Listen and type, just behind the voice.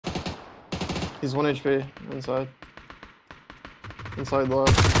He's 1 HP inside. Inside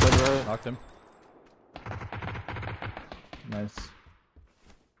left, inside right. Knocked him. Nice.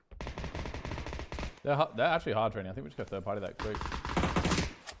 They're actually hard training. I think we just go third party that quick.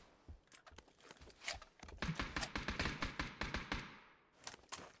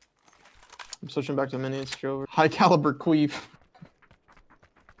 I'm switching back to mini. It's over. High caliber queef.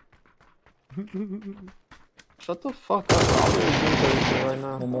 Shut the fuck up. I'll be right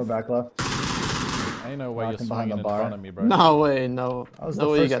now. One more back left. Ain't no way you're Knocking swinging behind the in bar. front of me, bro. No way, no. I was No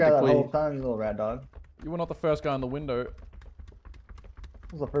the way you first got guy the that whole queef. time, you little rat dog. You were not the first guy in the window.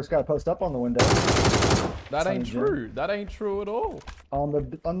 I was the first guy to post up on the window. That Sunny ain't Jim. true. That ain't true at all. On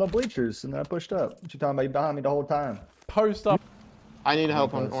the bleachers, and then I pushed up. What you talking about? You behind me the whole time. Post up. I need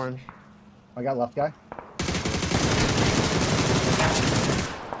help on Close. orange. I got left guy.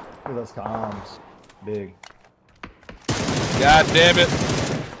 Look at those comms. Big. God damn it.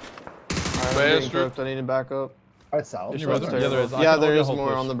 Alright, I'm getting Bastard. cooked. I need to back up. Alright, Sal. Can you That's res him? Yeah, there is. terrible. I Yeah, can there hold your is whole more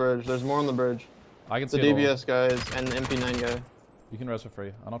push. on the bridge. There's more on the bridge. I can The see it all. DBS guys and the MP9 guy. You can res for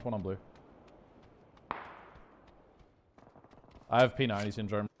free. I knocked one on blue. I have P90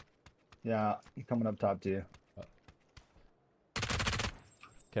 syndrome. Yeah, I'm coming up top to you.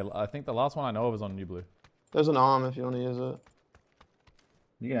 Okay, I think the last one I know of is on new blue. There's an arm if you want to use it.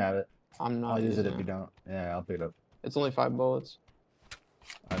 You can have it. I'm not I'll use it using if you don't. Yeah, I'll pick it up. It's only 5 bullets.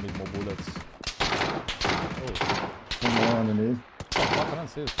 I need more bullets. Oh, One more underneath. fuck, I don't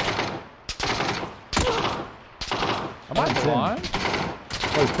see this. Am I That's him. blind?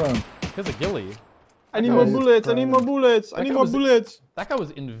 Oh, he's prone. Here's a ghillie. I need guy more is bullets. I need more prone. bullets. I That need guy more was- bullets. That guy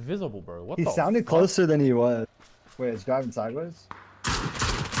was invisible, bro. What He the sounded fuck? closer than he was. Wait, it's driving sideways?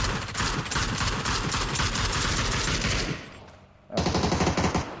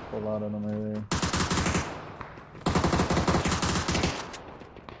 Oh, pull out on him earlier.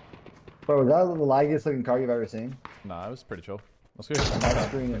 Bro, was that the laggiest looking car you've ever seen? Nah, it was pretty chill. Let's go. On my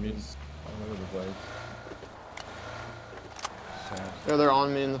screen, it Maybe. was all over the place. Yeah, they're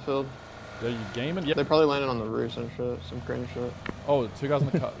on me in the field. Yeah, you gaming? Yep. They probably landed on the roofs and shit. Some crane shit. Oh, two guys in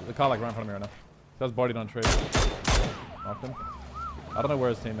the car. The car like right in front of me right now. That's bodied on a tree. Knocked him. I don't know where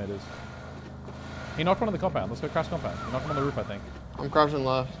his teammate is. He knocked one on the compound. Let's go crash compound. He knocked him on the roof, I think. I'm crouching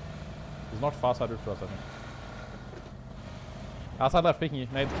left. He's knocked far side roof to us, I think. Outside left, peeking you.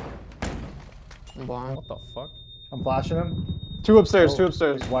 Nade. I'm blind. What the fuck? I'm flashing him. 2 upstairs, Oh, 2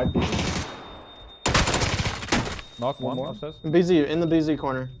 upstairs. He's wide peeking. Knock one more? upstairs. BZ, in the BZ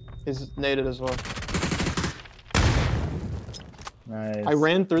corner. He's naded as well. Nice. I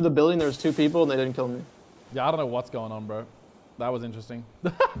ran through the building, there was 2 people and they didn't kill me. Yeah, I don't know what's going on, bro. That was interesting.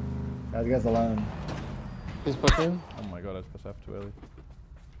 That guy's alone. He's pushing. Oh my god, I just pressed F too early.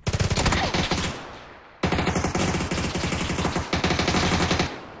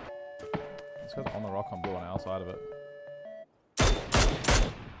 This guy's on the rock on blue on our side of it.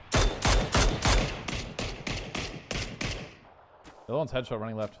 The other one's headshot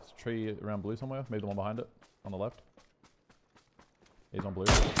running left. It's a tree around blue somewhere. Maybe the one behind it. On the left. He's on blue.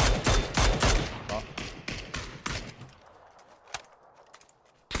 Oh.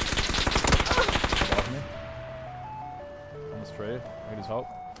 Above me. On this tree. I need his help.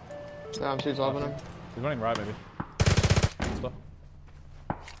 Yeah, I'm 2 topping him. He's running right, maybe. Stuff.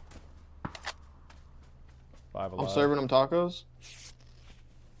 5 alive. I'm serving him tacos.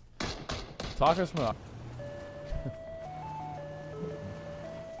 Tacos from the...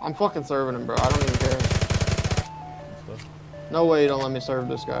 I'm fucking serving him, bro. I don't even care. Stuff. No way you don't let me serve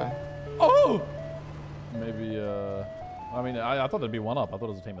this guy. Oh! Maybe, I mean, I thought there'd be one up. I thought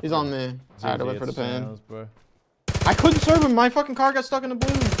it was a team of He's 3. on me. I had to wait for the Zero, pan. it's bro. I couldn't serve him. My fucking car got stuck in the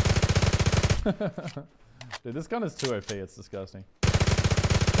blue. Dude, this gun is too OP. It's disgusting.